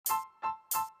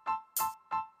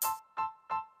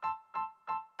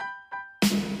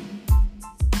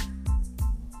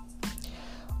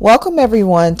Welcome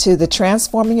everyone to the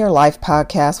Transforming Your Life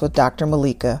podcast with Dr.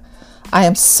 Malika. I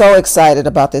am so excited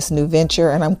about this new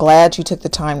venture and I'm glad you took the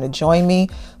time to join me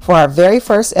for our very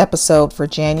first episode for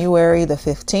January the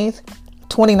 15th,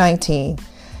 2019.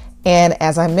 And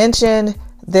as I mentioned,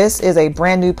 this is a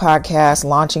brand new podcast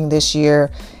launching this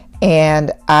year,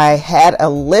 and I had a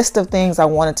list of things I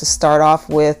wanted to start off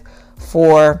with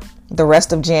for the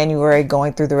rest of January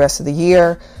going through the rest of the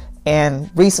year, and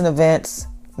recent events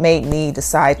made me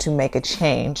decide to make a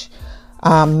change.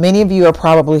 Many of you are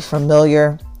probably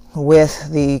familiar with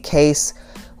the case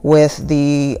with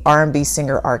the R&B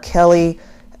singer R. Kelly.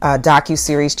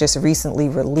 Docuseries just recently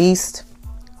released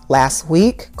last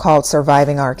week called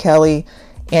Surviving R. Kelly,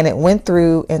 and it went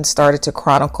through and started to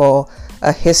chronicle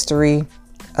a history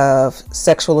of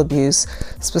sexual abuse,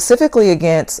 specifically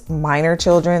against minor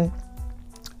children.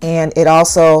 And it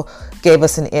also gave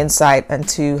us an insight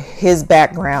into his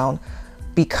background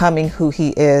becoming who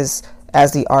he is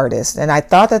as the artist. And I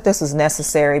thought that this was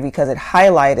necessary because it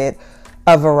highlighted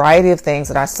a variety of things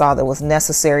that I saw that was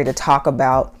necessary to talk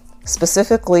about,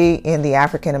 specifically in the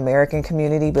African American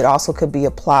community, but also could be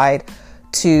applied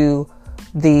to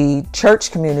the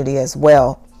church community as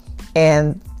well,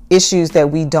 and issues that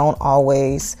we don't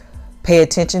always pay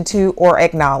attention to or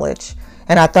acknowledge.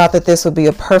 And I thought that this would be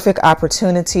a perfect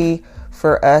opportunity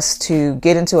for us to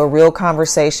get into a real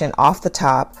conversation off the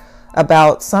top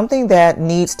about something that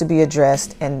needs to be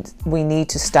addressed, and we need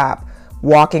to stop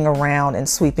walking around and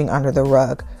sweeping under the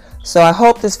rug. So I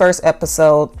hope this first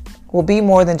episode will be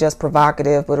more than just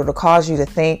provocative, but it'll cause you to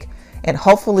think and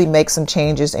hopefully make some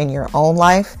changes in your own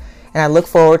life. And I look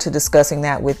forward to discussing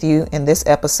that with you in this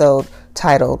episode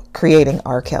titled Creating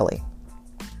R. Kelly.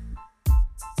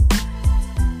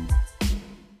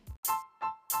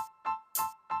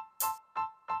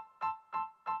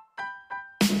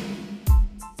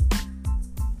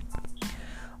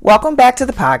 Welcome back to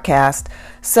the podcast.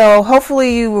 So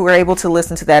hopefully you were able to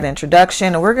listen to that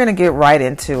introduction, and we're going to get right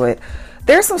into it.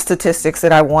 There's some statistics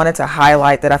that I wanted to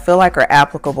highlight that I feel like are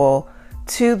applicable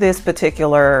to this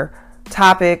particular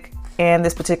topic and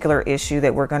this particular issue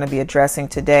that we're going to be addressing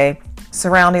today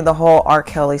surrounding the whole R.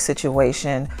 Kelly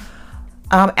situation.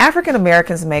 African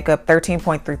Americans make up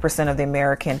 13.3% of the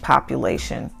American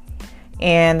population,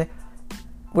 and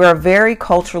we're a very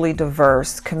culturally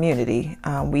diverse community.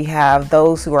 We have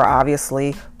those who are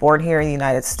obviously born here in the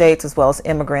United States, as well as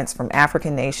immigrants from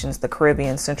African nations, the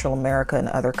Caribbean, Central America, and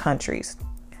other countries.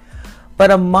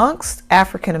 But amongst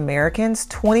African Americans,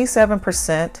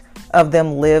 27% of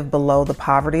them live below the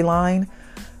poverty line,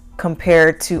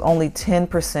 compared to only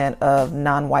 10% of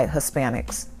non-white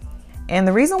Hispanics. And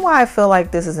the reason why I feel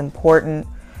like this is important,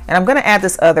 and I'm going to add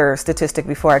this other statistic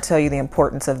before I tell you the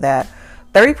importance of that,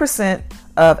 30%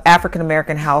 of African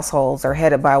American households are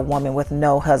headed by a woman with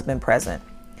no husband present.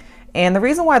 And the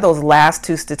reason why those last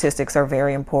two statistics are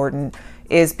very important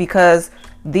is because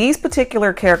these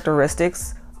particular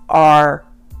characteristics are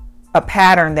a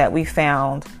pattern that we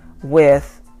found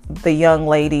with the young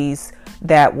ladies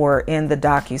that were in the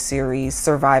docuseries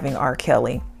Surviving R.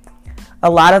 Kelly. A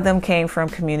lot of them came from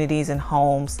communities and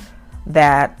homes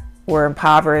that were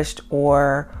impoverished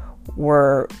or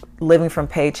were living from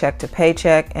paycheck to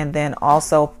paycheck, and then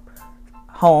also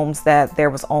homes that there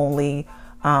was only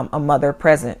a mother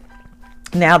present.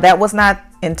 Now, that was not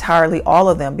entirely all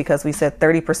of them, because we said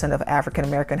 30% of African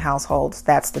American households,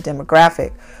 that's the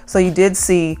demographic. So you did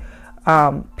see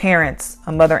parents,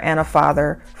 a mother and a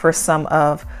father, for some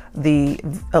of the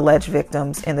alleged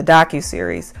victims in the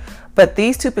docuseries. But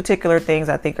these two particular things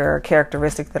I think are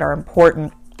characteristics that are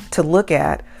important to look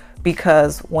at,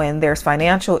 because when there's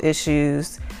financial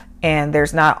issues and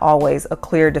there's not always a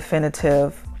clear,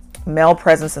 definitive male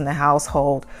presence in the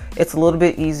household, it's a little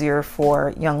bit easier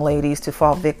for young ladies to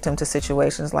fall victim to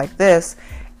situations like this.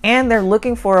 And they're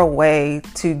looking for a way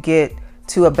to get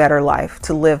to a better life,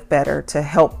 to live better, to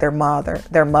help their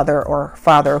mother or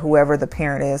father, whoever the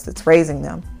parent is that's raising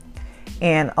them.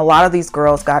 And a lot of these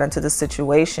girls got into the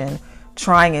situation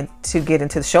trying to get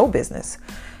into the show business.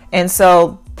 And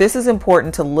so this is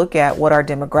important to look at what our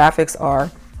demographics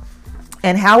are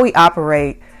and how we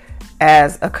operate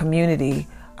as a community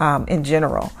in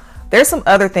general. There's some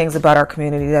other things about our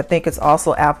community that I think it's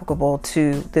also applicable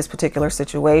to this particular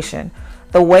situation.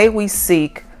 The way we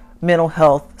seek mental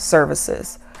health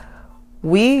services.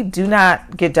 We do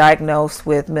not get diagnosed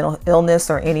with mental illness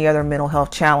or any other mental health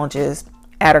challenges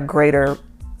at a greater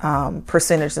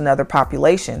percentage than other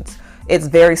populations. It's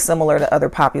very similar to other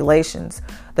populations.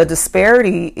 The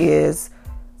disparity is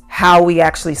how we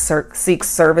actually seek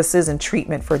services and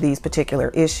treatment for these particular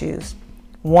issues.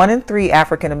 1 in 3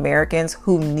 African Americans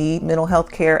who need mental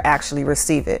health care actually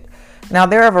receive it. Now,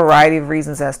 there are a variety of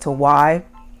reasons as to why.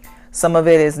 Some of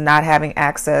it is not having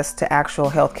access to actual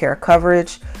healthcare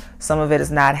coverage. Some of it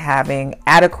is not having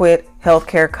adequate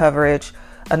healthcare coverage.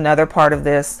 Another part of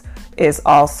this is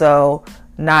also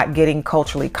not getting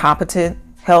culturally competent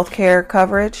healthcare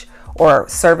coverage or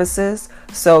services.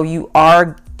 So you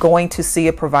are going to see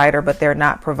a provider, but they're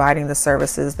not providing the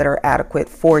services that are adequate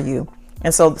for you.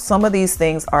 And so some of these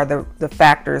things are the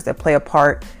factors that play a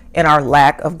part in our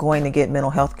lack of going to get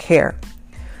mental health care.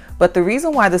 But the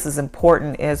reason why this is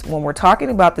important is when we're talking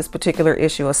about this particular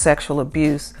issue of sexual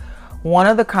abuse, one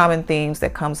of the common themes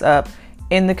that comes up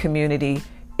in the community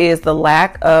is the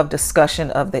lack of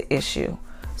discussion of the issue.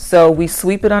 So we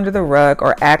sweep it under the rug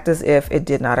or act as if it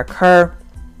did not occur.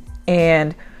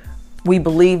 And we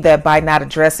believe that by not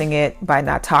addressing it, by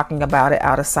not talking about it,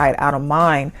 out of sight, out of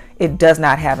mind, it does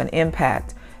not have an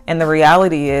impact. And the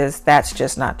reality is that's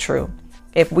just not true.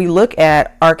 If we look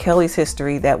at R. Kelly's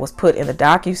history that was put in the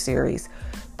docuseries,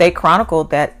 they chronicled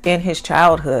that in his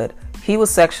childhood, he was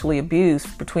sexually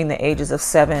abused between the ages of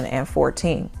 7 and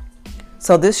 14.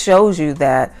 So this shows you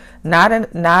that not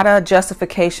a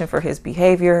justification for his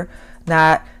behavior,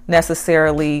 not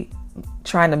necessarily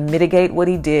trying to mitigate what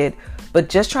he did, but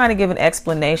just trying to give an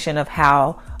explanation of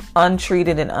how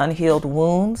untreated and unhealed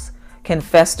wounds can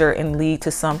fester and lead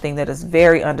to something that is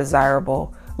very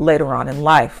undesirable later on in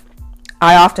life.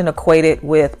 I often equate it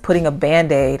with putting a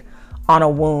Band-Aid on a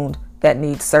wound that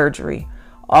needs surgery.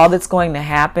 All that's going to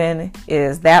happen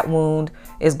is that wound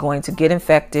is going to get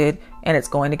infected and it's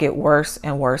going to get worse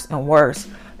and worse and worse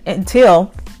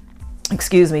until,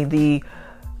 the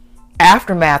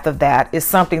aftermath of that is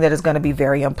something that is going to be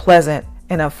very unpleasant.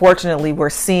 And unfortunately, we're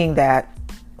seeing that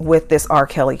with this R.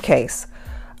 Kelly case.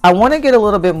 I want to get a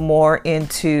little bit more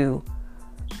into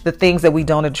the things that we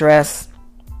don't address,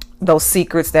 those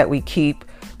secrets that we keep,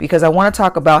 because I want to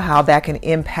talk about how that can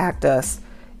impact us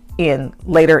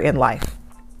later in life.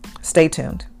 Stay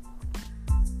tuned.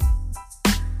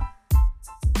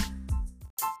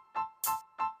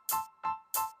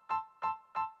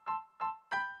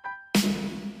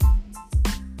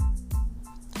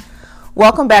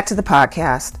 Welcome back to the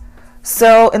podcast.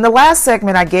 So in the last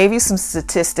segment, I gave you some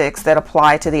statistics that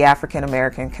apply to the African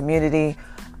American community,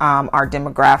 our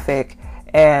demographic,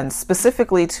 and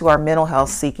specifically to our mental health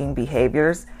seeking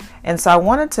behaviors. And so I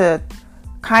wanted to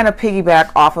kind of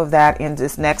piggyback off of that in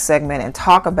this next segment and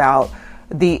talk about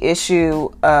the issue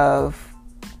of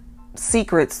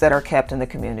secrets that are kept in the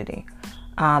community.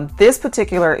 This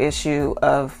particular issue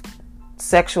of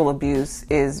sexual abuse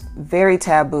is very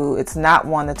taboo. It's not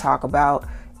one to talk about.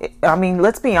 I mean,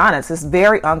 let's be honest, it's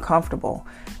very uncomfortable.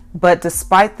 But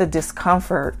despite the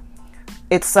discomfort,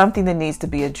 it's something that needs to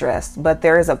be addressed. But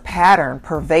there is a pattern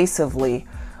pervasively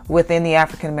within the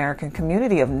African American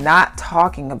community of not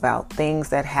talking about things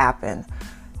that happen,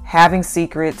 having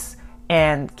secrets,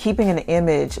 and keeping an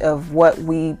image of what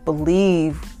we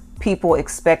believe people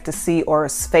expect to see or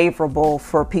is favorable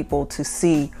for people to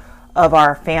see of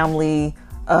our family,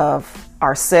 of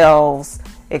ourselves,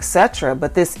 etc.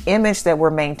 But this image that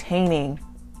we're maintaining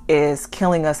is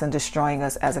killing us and destroying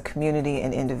us as a community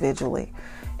and individually.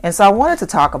 And so I wanted to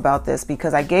talk about this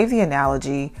because I gave the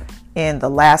analogy in the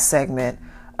last segment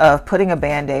of putting a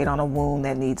Band-Aid on a wound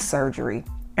that needs surgery.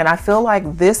 And I feel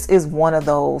like this is one of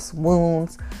those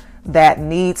wounds that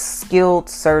needs skilled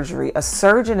surgery. A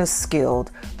surgeon is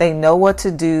skilled. They know what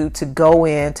to do to go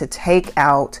in to take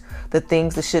out the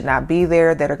things that should not be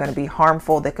there, that are going to be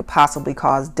harmful, that could possibly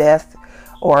cause death,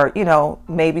 or,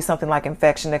 maybe something like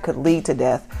infection that could lead to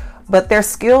death. But they're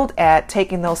skilled at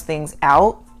taking those things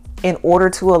out in order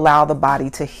to allow the body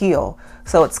to heal.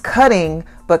 So it's cutting,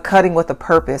 but cutting with a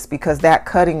purpose, because that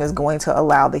cutting is going to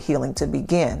allow the healing to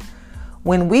begin.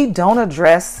 When we don't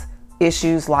address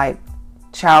issues like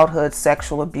childhood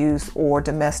sexual abuse or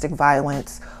domestic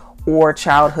violence or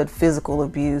childhood physical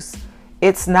abuse,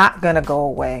 it's not going to go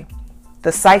away.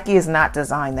 The psyche is not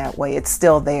designed that way. It's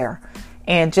still there.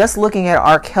 And just looking at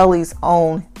R. Kelly's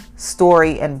own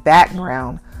story and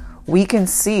background, we can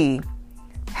see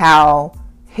how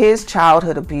his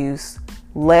childhood abuse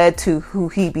led to who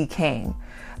he became.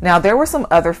 Now, there were some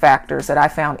other factors that I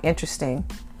found interesting,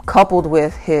 coupled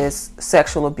with his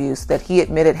sexual abuse that he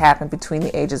admitted happened between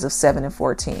the ages of 7 and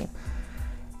 14.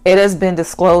 It has been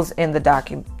disclosed in the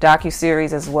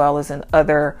docuseries as well as in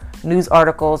other news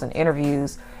articles and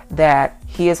interviews that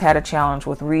he has had a challenge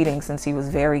with reading since he was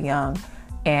very young,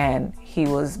 and he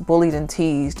was bullied and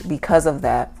teased because of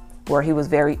that, where he was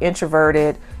very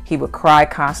introverted, he would cry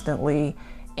constantly,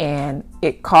 and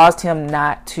it caused him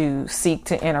not to seek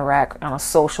to interact on a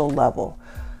social level.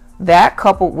 That,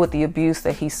 coupled with the abuse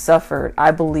that he suffered,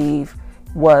 I believe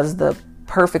was the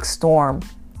perfect storm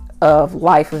of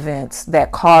life events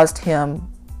that put him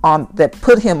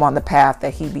on the path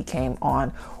that he became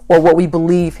on, or what we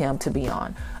believe him to be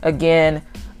on. Again,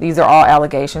 these are all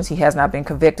allegations. He has not been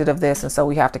convicted of this, and so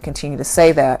we have to continue to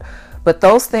say that. But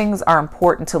those things are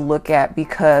important to look at,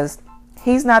 because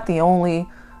he's not the only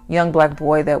young black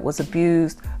boy that was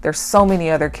abused. There's so many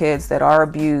other kids that are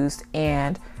abused,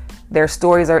 and their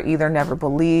stories are either never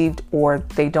believed or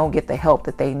they don't get the help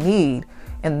that they need.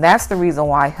 And that's the reason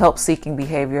why help-seeking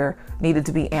behavior needed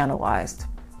to be analyzed.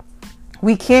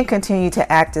 We can't continue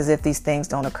to act as if these things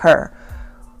don't occur.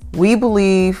 We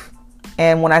believe,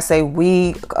 and when I say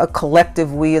we, a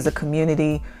collective we as a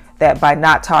community, that by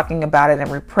not talking about it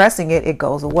and repressing it, it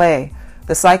goes away.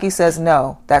 The psyche says,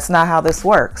 no, that's not how this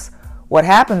works. What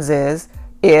happens is,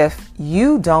 if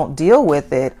you don't deal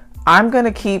with it, I'm going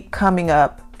to keep coming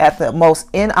up at the most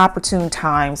inopportune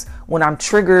times when I'm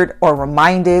triggered or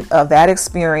reminded of that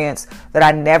experience that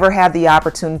I never had the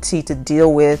opportunity to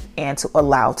deal with and to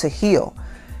allow to heal.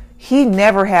 He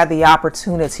never had the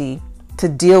opportunity to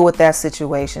deal with that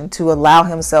situation, to allow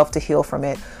himself to heal from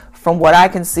it. From what I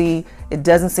can see, it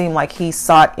doesn't seem like he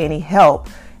sought any help.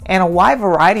 And a wide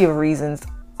variety of reasons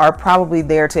are probably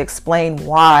there to explain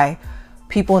why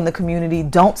people in the community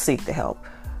don't seek the help.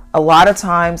 A lot of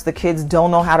times the kids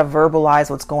don't know how to verbalize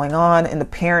what's going on, and the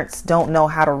parents don't know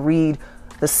how to read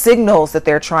the signals that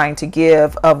they're trying to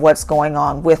give of what's going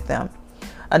on with them.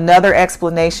 Another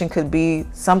explanation could be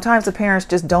sometimes the parents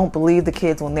just don't believe the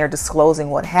kids when they're disclosing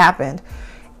what happened.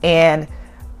 And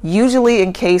usually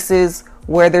in cases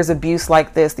where there's abuse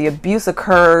like this, the abuse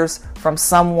occurs from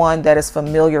someone that is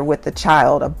familiar with the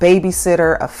child, a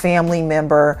babysitter, a family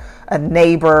member, a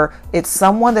neighbor. It's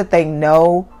someone that they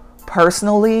know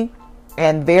personally,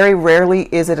 and very rarely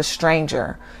is it a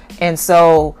stranger. And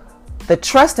so the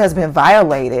trust has been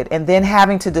violated, and then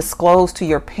having to disclose to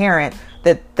your parent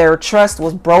that their trust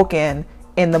was broken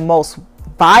in the most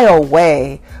vile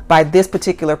way by this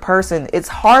particular person, it's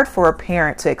hard for a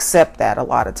parent to accept that a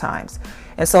lot of times.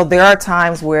 And so there are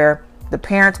times where the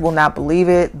parents will not believe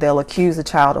it. They'll accuse the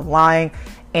child of lying.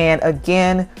 And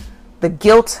again, the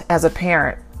guilt as a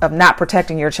parent of not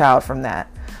protecting your child from that.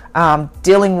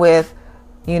 Dealing with,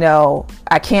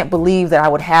 I can't believe that I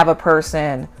would have a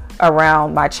person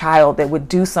around my child that would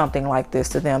do something like this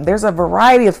to them. There's a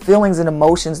variety of feelings and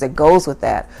emotions that goes with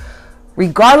that.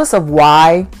 Regardless of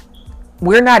why,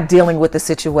 we're not dealing with the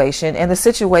situation, and the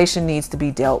situation needs to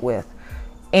be dealt with.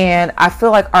 And I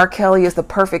feel like R. Kelly is the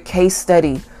perfect case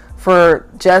study for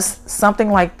just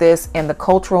something like this and the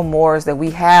cultural mores that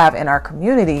we have in our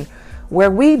community,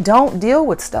 where we don't deal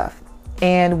with stuff,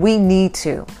 and we need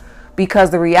to.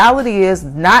 Because the reality is,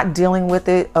 not dealing with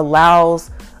it allows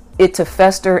it to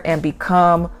fester and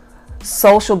become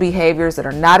social behaviors that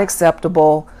are not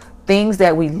acceptable, things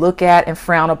that we look at and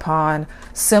frown upon,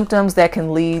 symptoms that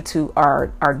can lead to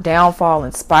our downfall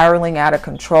and spiraling out of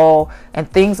control, and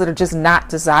things that are just not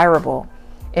desirable.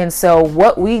 And so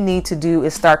what we need to do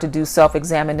is start to do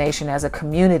self-examination as a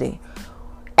community.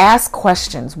 Ask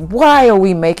questions. Why are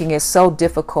we making it so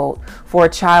difficult for a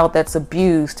child that's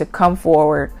abused to come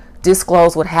forward,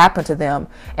 disclose what happened to them?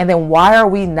 And then why are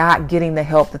we not getting the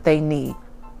help that they need?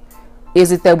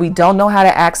 Is it that we don't know how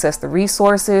to access the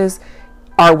resources?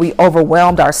 Are we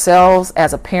overwhelmed ourselves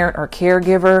as a parent or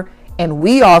caregiver? And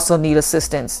we also need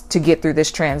assistance to get through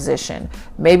this transition.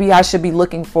 Maybe I should be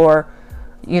looking for,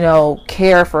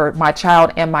 care for my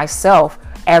child and myself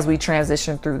as we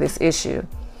transition through this issue.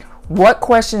 What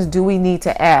questions do we need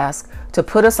to ask to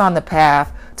put us on the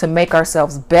path to make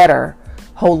ourselves better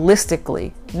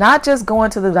holistically? Not just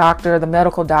going to the doctor, the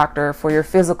medical doctor, for your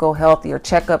physical health, your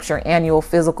checkups, your annual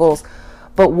physicals,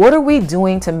 but what are we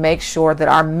doing to make sure that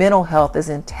our mental health is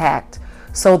intact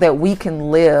so that we can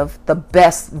live the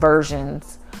best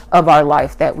versions of our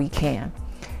life that we can?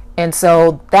 And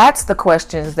so that's the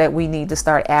questions that we need to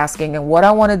start asking. And what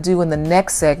I want to do in the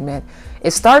next segment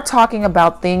is start talking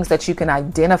about things that you can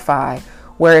identify,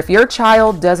 where if your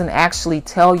child doesn't actually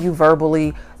tell you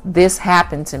verbally, this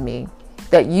happened to me,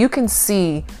 that you can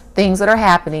see things that are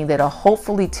happening that'll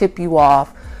hopefully tip you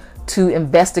off to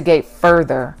investigate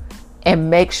further and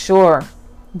make sure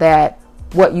that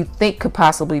what you think could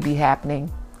possibly be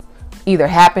happening either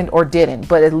happened or didn't,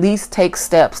 but at least take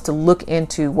steps to look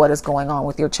into what is going on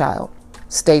with your child.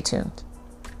 Stay tuned.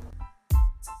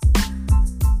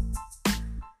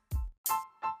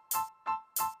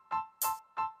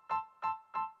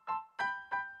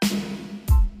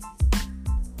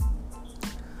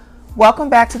 Welcome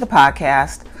back to the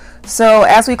podcast. So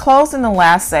as we closed in the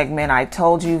last segment, I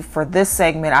told you for this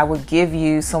segment, I would give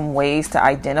you some ways to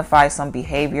identify some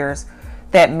behaviors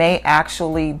that may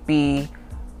actually be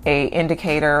a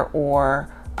indicator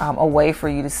or a way for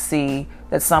you to see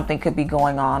that something could be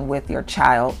going on with your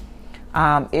child.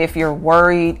 If you're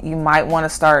worried, you might want to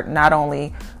start not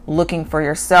only looking for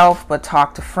yourself, but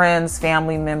talk to friends,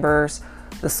 family members,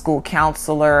 the school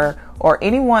counselor, or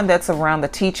anyone that's around, the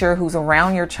teacher who's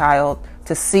around your child,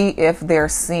 to see if they're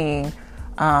seeing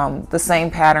the same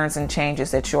patterns and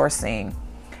changes that you're seeing.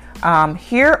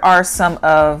 Here are some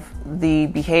of the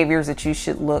behaviors that you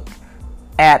should look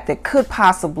at that could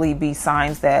possibly be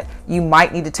signs that you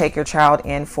might need to take your child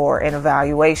in for an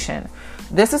evaluation.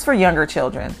 This is for younger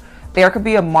children. There could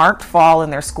be a marked fall in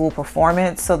their school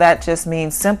performance. So that just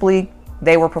means simply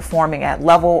they were performing at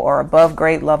level or above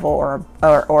grade level or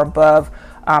above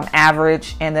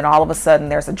average, and then all of a sudden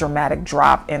there's a dramatic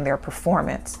drop in their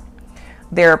performance.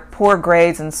 Their poor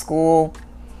grades in school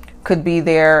could be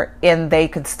there, and they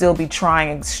could still be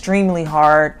trying extremely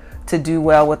hard to do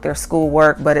well with their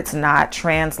schoolwork, but it's not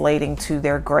translating to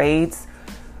their grades.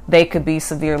 They could be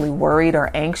severely worried or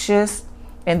anxious,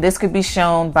 and this could be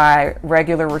shown by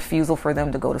regular refusal for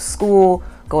them to go to school,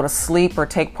 go to sleep, or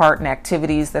take part in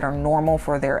activities that are normal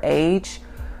for their age.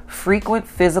 Frequent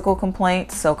physical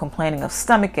complaints, so complaining of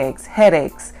stomach aches,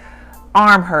 headaches,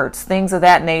 arm hurts, things of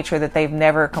that nature that they've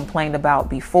never complained about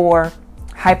before.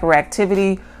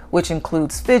 Hyperactivity, which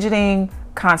includes fidgeting,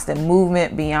 constant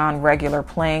movement beyond regular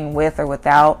playing with or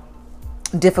without,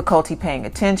 difficulty paying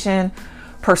attention,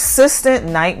 persistent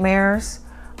nightmares,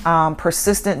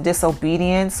 persistent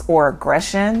disobedience or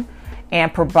aggression,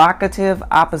 and provocative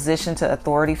opposition to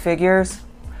authority figures.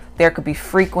 There could be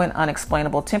frequent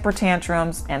unexplainable temper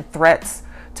tantrums and threats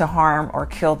to harm or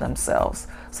kill themselves.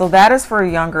 So that is for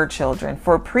younger children.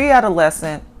 For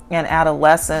pre-adolescent and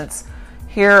adolescents,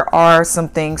 here are some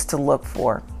things to look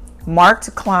for. Marked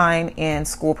decline in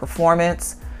school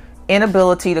performance,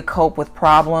 inability to cope with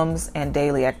problems and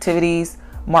daily activities,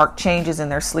 marked changes in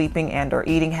their sleeping and or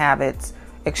eating habits,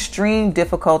 extreme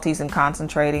difficulties in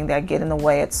concentrating that get in the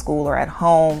way at school or at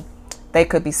home. They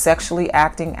could be sexually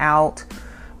acting out,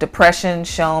 depression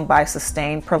shown by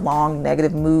sustained prolonged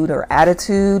negative mood or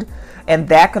attitude, and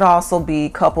that could also be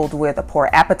coupled with a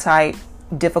poor appetite,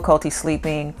 difficulty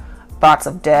sleeping, thoughts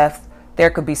of death.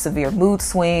 There could be severe mood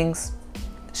swings,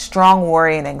 strong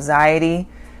worry and anxiety.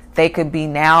 They could be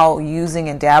now using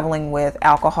and dabbling with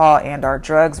alcohol and or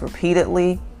drugs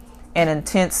repeatedly, an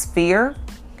intense fear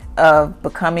of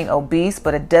becoming obese,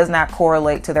 but it does not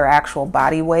correlate to their actual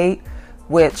body weight,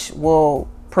 which will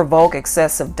provoke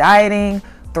excessive dieting,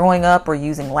 throwing up, or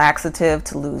using laxative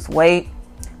to lose weight,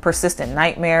 persistent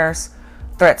nightmares,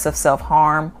 threats of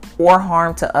self-harm or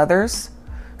harm to others,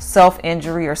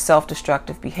 self-injury or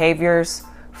self-destructive behaviors,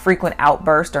 frequent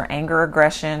outburst or anger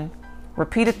aggression,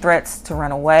 repeated threats to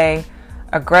run away,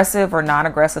 aggressive or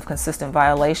non-aggressive consistent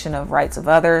violation of rights of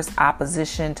others,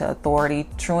 opposition to authority,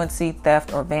 truancy,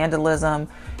 theft, or vandalism,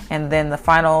 and then the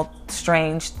final,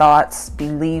 strange thoughts,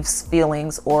 beliefs,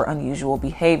 feelings, or unusual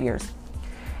behaviors.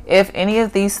 If any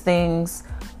of these things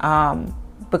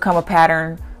become a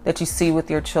pattern that you see with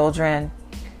your children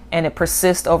and it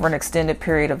persists over an extended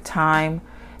period of time,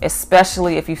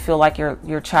 especially if you feel like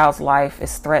your child's life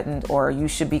is threatened or you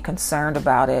should be concerned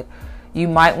about it, you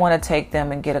might want to take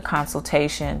them and get a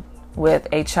consultation with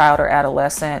a child or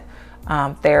adolescent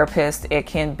therapist. It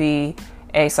can be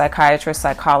a psychiatrist,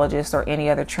 psychologist, or any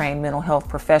other trained mental health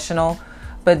professional,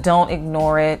 but don't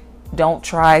ignore it. Don't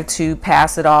try to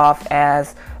pass it off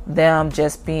as them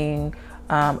just being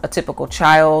a typical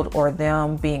child or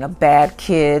them being a bad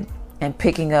kid and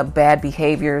picking up bad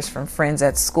behaviors from friends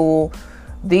at school.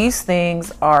 These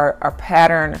things are a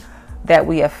pattern that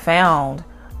we have found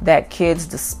that kids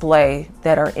display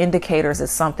that are indicators that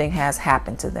something has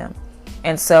happened to them.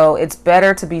 And so it's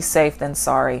better to be safe than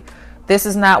sorry. This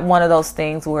is not one of those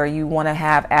things where you want to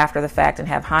have after the fact and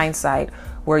have hindsight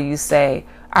where you say,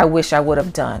 I wish I would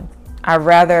have done. I'd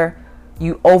rather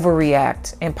you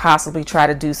overreact and possibly try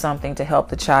to do something to help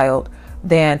the child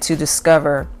than to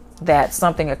discover that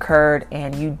something occurred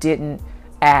and you didn't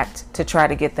act to try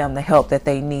to get them the help that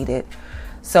they needed.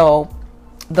 So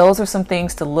those are some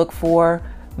things to look for.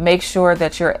 Make sure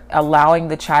that you're allowing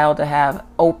the child to have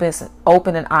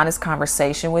open and honest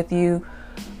conversation with you.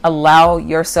 Allow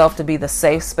yourself to be the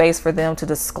safe space for them to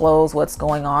disclose what's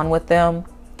going on with them.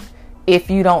 If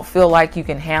you don't feel like you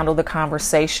can handle the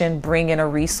conversation, bring in a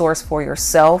resource for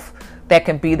yourself that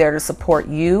can be there to support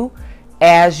you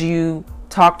as you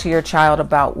talk to your child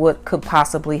about what could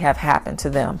possibly have happened to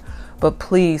them. But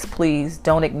please, please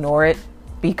don't ignore it,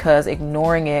 because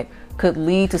ignoring it could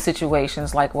lead to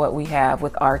situations like what we have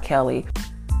with R. Kelly.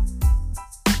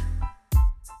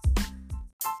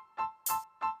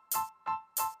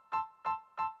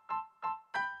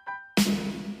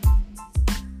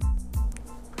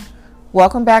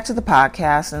 Welcome back to the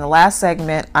podcast. In the last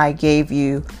segment, I gave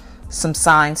you some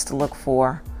signs to look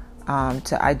for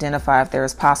to identify if there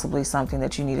is possibly something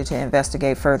that you needed to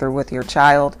investigate further with your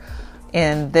child.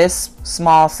 In this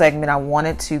small segment, I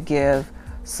wanted to give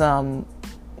some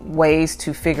ways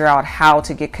to figure out how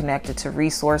to get connected to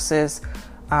resources.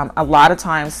 A lot of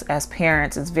times as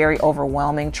parents, it's very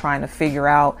overwhelming trying to figure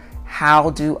out how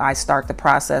do I start the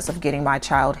process of getting my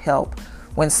child help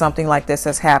when something like this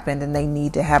has happened and they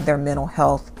need to have their mental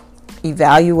health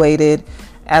evaluated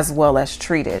as well as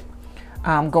treated.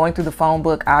 Going through the phone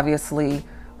book, obviously,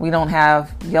 we don't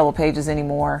have yellow pages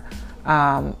anymore,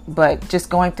 but just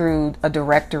going through a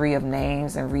directory of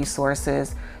names and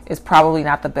resources is probably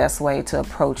not the best way to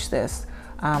approach this.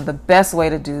 The best way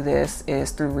to do this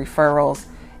is through referrals,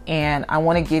 and I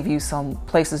want to give you some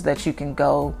places that you can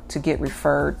go to get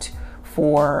referred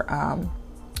for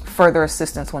further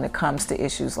assistance when it comes to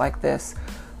issues like this.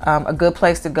 A good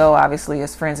place to go, obviously,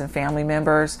 is friends and family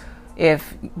members.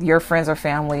 If your friends or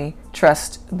family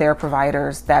trust their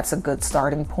providers, that's a good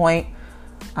starting point.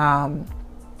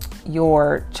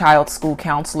 Your child's school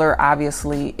counselor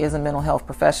obviously is a mental health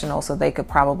professional, so they could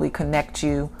probably connect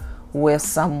you with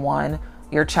someone.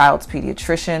 Your child's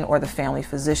pediatrician or the family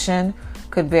physician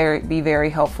could be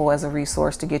very helpful as a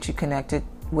resource to get you connected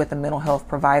with a mental health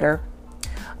provider.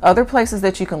 Other places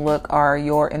that you can look are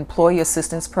your employee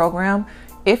assistance program.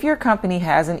 If your company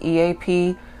has an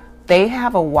EAP, they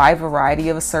have a wide variety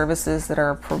of services that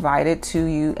are provided to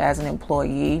you as an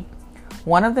employee.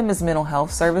 One of them is mental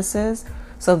health services,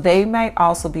 so they might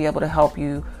also be able to help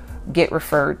you get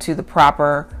referred to the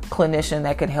proper clinician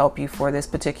that could help you for this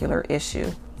particular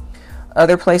issue.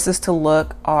 Other places to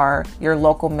look are your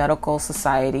local medical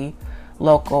society,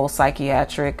 local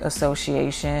psychiatric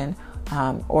association,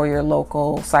 or your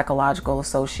local psychological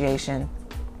association.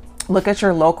 Look at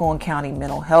your local and county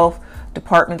mental health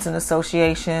departments and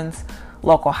associations,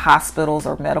 local hospitals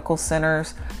or medical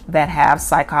centers that have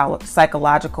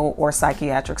psychological or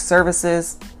psychiatric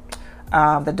services,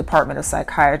 the Department of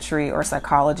Psychiatry or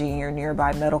Psychology in your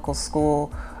nearby medical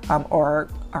school or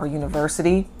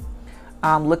university.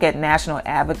 Look at national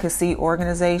advocacy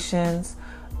organizations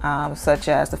such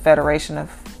as the Federation of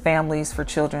Families for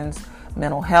Children's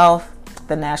Mental Health,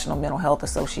 the National Mental Health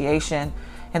Association,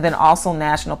 and then also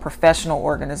national professional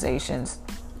organizations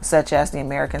such as the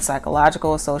American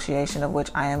Psychological Association, of which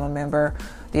I am a member,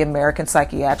 the American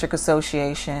Psychiatric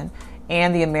Association,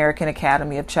 and the American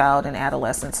Academy of Child and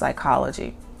Adolescent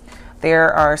Psychology.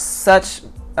 There's such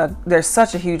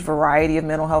a huge variety of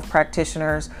mental health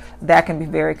practitioners that can be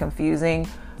very confusing,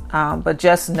 but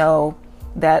just know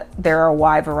that there are a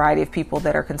wide variety of people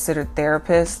that are considered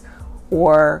therapists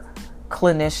or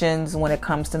clinicians when it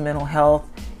comes to mental health,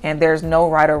 and there's no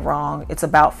right or wrong. It's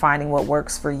about finding what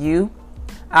works for you.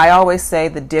 I always say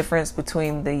the difference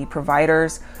between the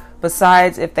providers,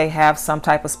 besides if they have some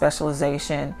type of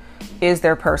specialization, is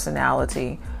their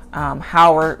personality.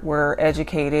 How we're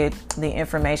educated, the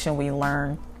information we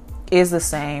learn is the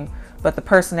same, but the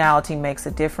personality makes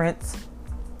a difference.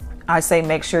 I say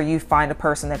make sure you find a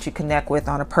person that you connect with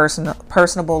on a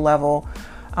personal level,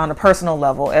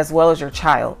 as well as your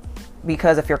child.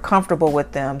 Because if you're comfortable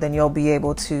with them, then you'll be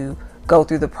able to go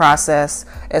through the process,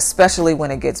 especially when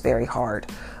it gets very hard.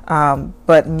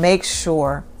 But make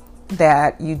sure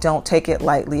that you don't take it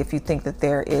lightly if you think that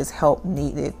there is help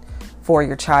needed for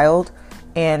your child.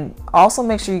 And also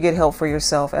make sure you get help for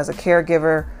yourself. As a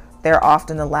caregiver, they're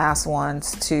often the last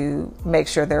ones to make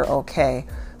sure they're okay.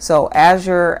 So as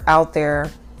you're out there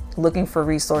looking for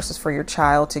resources for your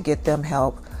child to get them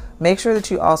help, make sure that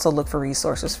you also look for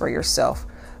resources for yourself,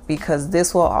 because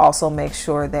this will also make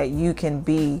sure that you can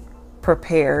be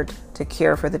prepared to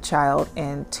care for the child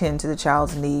and tend to the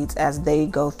child's needs as they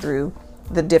go through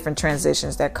the different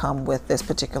transitions that come with this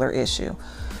particular issue.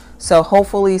 So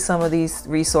hopefully some of these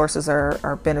resources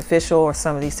are beneficial, or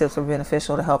some of these tips are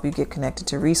beneficial to help you get connected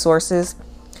to resources.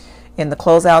 In the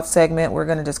closeout segment, we're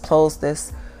going to just close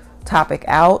this topic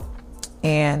out,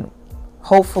 and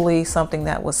hopefully something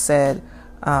that was said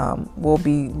will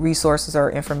be resources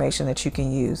or information that you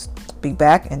can use. Be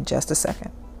back in just a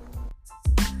second.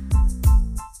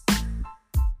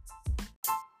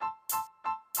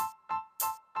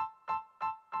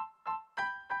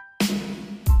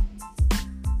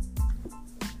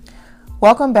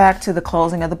 Welcome back to the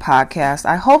closing of the podcast.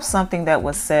 I hope something that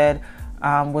was said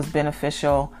was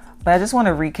beneficial, but I just want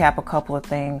to recap a couple of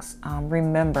things.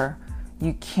 Remember,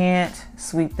 you can't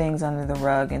sweep things under the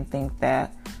rug and think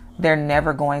that they're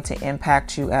never going to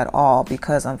impact you at all,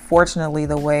 because unfortunately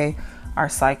the way our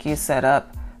psyche is set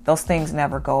up, those things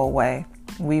never go away.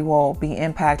 We will be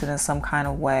impacted in some kind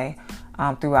of way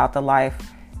throughout the life.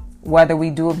 whether we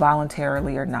do it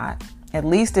voluntarily or not. At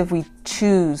least if we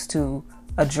choose to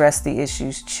address the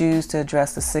issues, choose to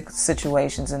address the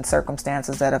situations and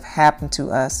circumstances that have happened to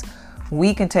us,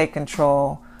 we can take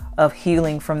control of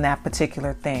healing from that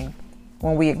particular thing.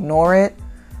 When we ignore it,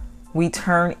 we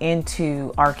turn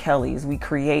into R. Kellys. We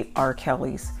create R.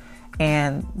 Kellys.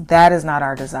 And that is not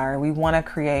our desire. We want to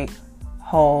create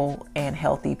whole and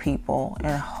healthy people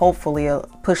and hopefully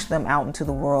push them out into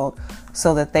the world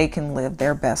so that they can live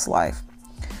their best life.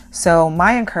 So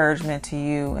my encouragement to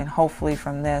you, and hopefully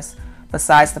from this,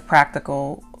 besides the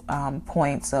practical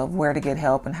points of where to get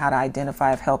help and how to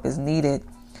identify if help is needed,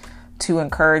 to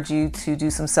encourage you to do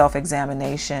some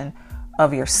self-examination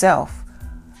of yourself.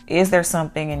 Is there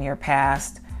something in your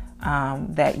past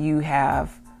that you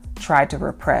have tried to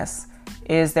repress?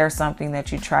 Is there something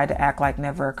that you tried to act like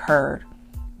never occurred?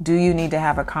 Do you need to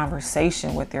have a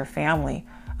conversation with your family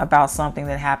about something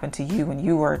that happened to you when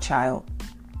you were a child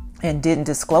and didn't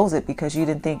disclose it because you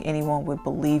didn't think anyone would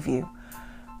believe you?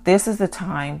 This is the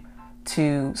time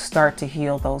to start to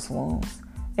heal those wounds.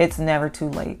 It's never too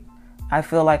late. I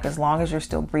feel like as long as you're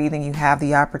still breathing, you have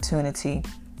the opportunity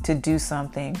to do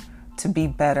something to be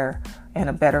better and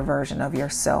a better version of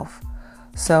yourself.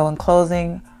 So in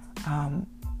closing,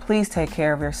 please take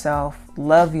care of yourself,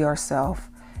 love yourself,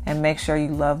 and make sure you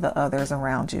love the others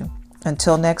around you.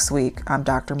 Until next week, I'm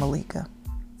Dr. Malika.